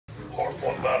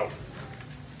One battle.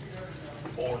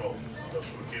 4-0. That's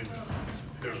what we came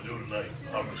here to do tonight.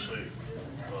 Obviously,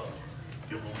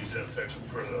 give Louisiana Tech some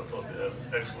credit. I thought they had an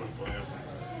excellent plan,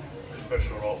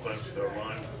 especially on offense. Their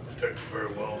line protected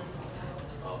very well.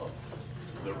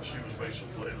 The receivers made some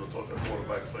plays. I thought their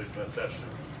quarterback played fantastic.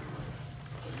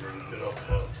 We were to get up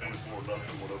 24-0,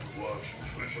 whatever it was.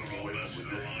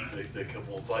 They kept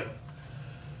on fighting.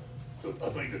 I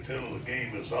think the tale of the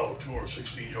game is our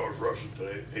 216 yards rushing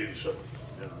to 87.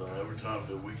 And every time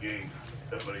that we gain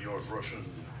that many yards rushing,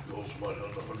 goes somebody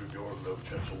under 100 yards, we have a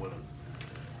chance of winning.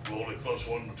 We only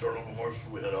 +1 turnover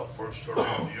margin. We had our first turnover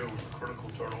of the year. It was a critical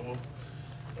turnover.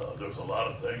 There's a lot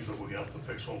of things that we have to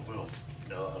fix on film.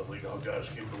 I think our guys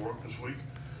came to work this week,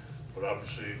 but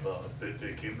obviously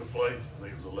they came to play. I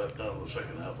think it was a letdown in the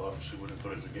second half. Obviously, we didn't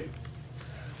finish the game.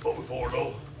 But we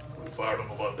 4-0. We fired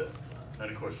up about that.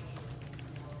 Any questions?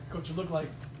 Coach, it looked like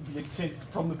the intent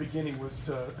from the beginning was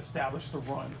to establish the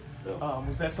run. Yeah.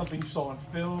 Was that something you saw on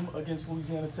film against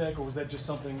Louisiana Tech, or was that just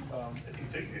something?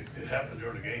 It happened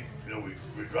during the game. You know,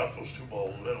 we dropped those 2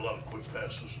 balls. We had a lot of quick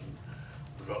passes, and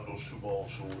we dropped those 2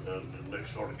 balls. So and Nick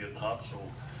started getting hot. So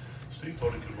Steve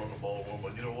thought he could run the ball one,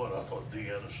 but you know what? I thought D.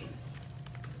 Anderson,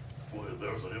 boy, if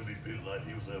there was an MVP tonight,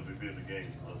 he was the MVP of the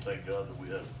game. Thank God that we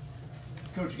had him.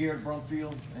 Coach Garrett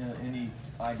Brumfield, any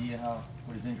idea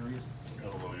what his injury is? I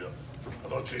don't know yet. I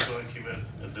thought Chase Lane came in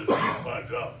and did a fine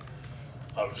job.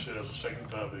 Obviously, that's the second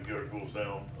time that Garrett goes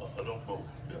down. I don't know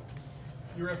yet.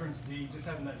 You referenced D, just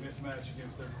having that mismatch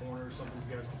against their corner, something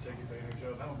you guys could take advantage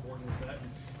of. How important was that?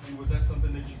 And was that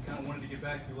something that you kind of wanted to get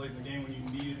back to late in the game when you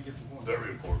needed to get some points?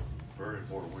 Very important. Very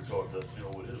important. We thought that, you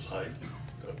know, with his height,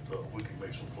 that we can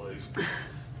make some plays.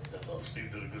 And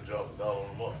Steve did a good job of dialing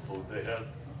them up. But they had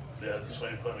the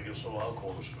same plan against some of our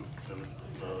corners too, and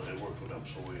it worked for them.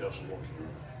 So we have some work to do.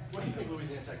 What do you think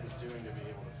Louisiana Tech was doing to be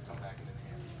able to come back into the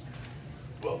game?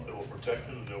 Well, they were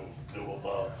protected, and they were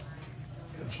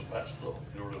getting some passes though.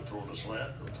 They were throwing the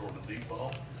slant, they were throwing the deep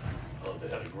ball. They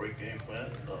had a great game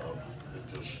plan.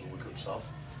 We couldn't stop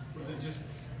them. Was it just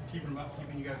keeping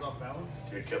you guys off balance?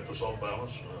 It kept us off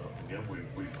balance. Again,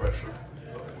 we pressured.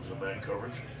 It was a man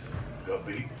coverage. Got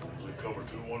beat. It was a cover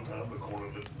 2 one time. The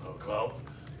corner did cloud.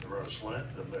 They ran a slant.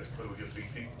 And the next play we get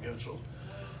beat deep again. So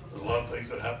there's a lot of things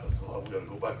that happen. We got to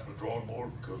go back to the drawing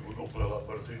board because we're going to play a lot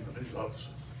better team than these,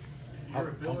 obviously. Your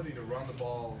ability to run the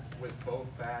ball with both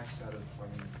backs out of,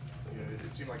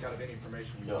 it seemed like out of any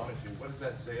formation you wanted to. What does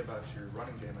that say about your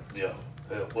running game? Yeah.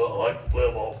 Well, I like the play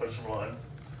of offensive line.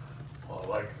 I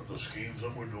like the schemes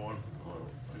that we're doing.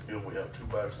 Again, we have 2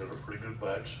 backs that are pretty good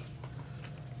backs.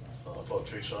 I thought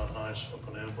Jason Hines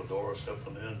stepping in, Bedora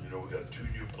stepping in. You know, we got 2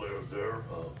 new players there.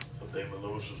 Damon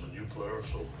Lewis is a new player,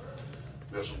 so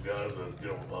we got some guys that, you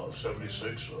know,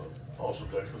 76, Austin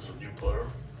Texas, a new player.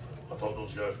 I thought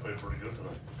those guys played pretty good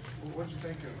tonight. What did you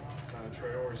think of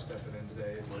Troy Orr stepping in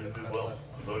today? Well, he did well. I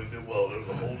thought he did well. There was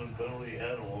a holding penalty he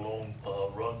had on a long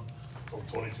run from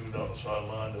 22 down the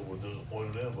sideline that was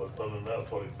disappointed in, but other than that, I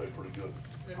thought he played pretty good.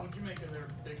 And what did you make of their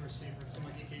big receiver? It seemed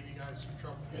like he gave you guys some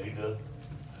trouble. Yeah, he did.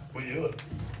 We knew it.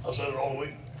 I said it all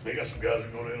week. They got some guys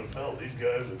that go to the NFL. These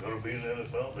guys are going to be in the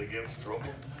NFL. They gave us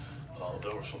trouble.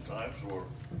 There were some times where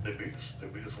they beat us. They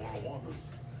beat us one-on-one.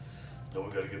 Then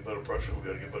we got to get better pressure. We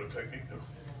got to get better technique there.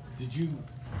 Did you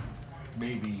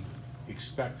maybe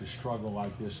expect a struggle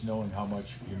like this, knowing how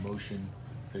much emotion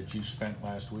that you spent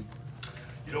last week?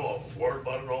 You know, I was worried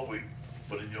about it all week,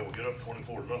 but you know, we get up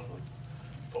 24-0.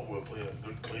 Thought we were playing a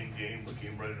good, clean game. We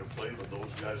came ready to play, but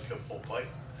those guys kept on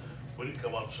fighting. We didn't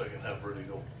come out in the second half ready to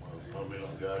go. I mean,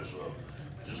 our guys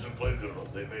just didn't play good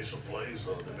enough. They made some plays.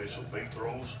 They made some big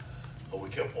throws. We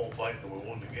kept on fighting and we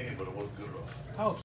won the game, but it wasn't good enough. How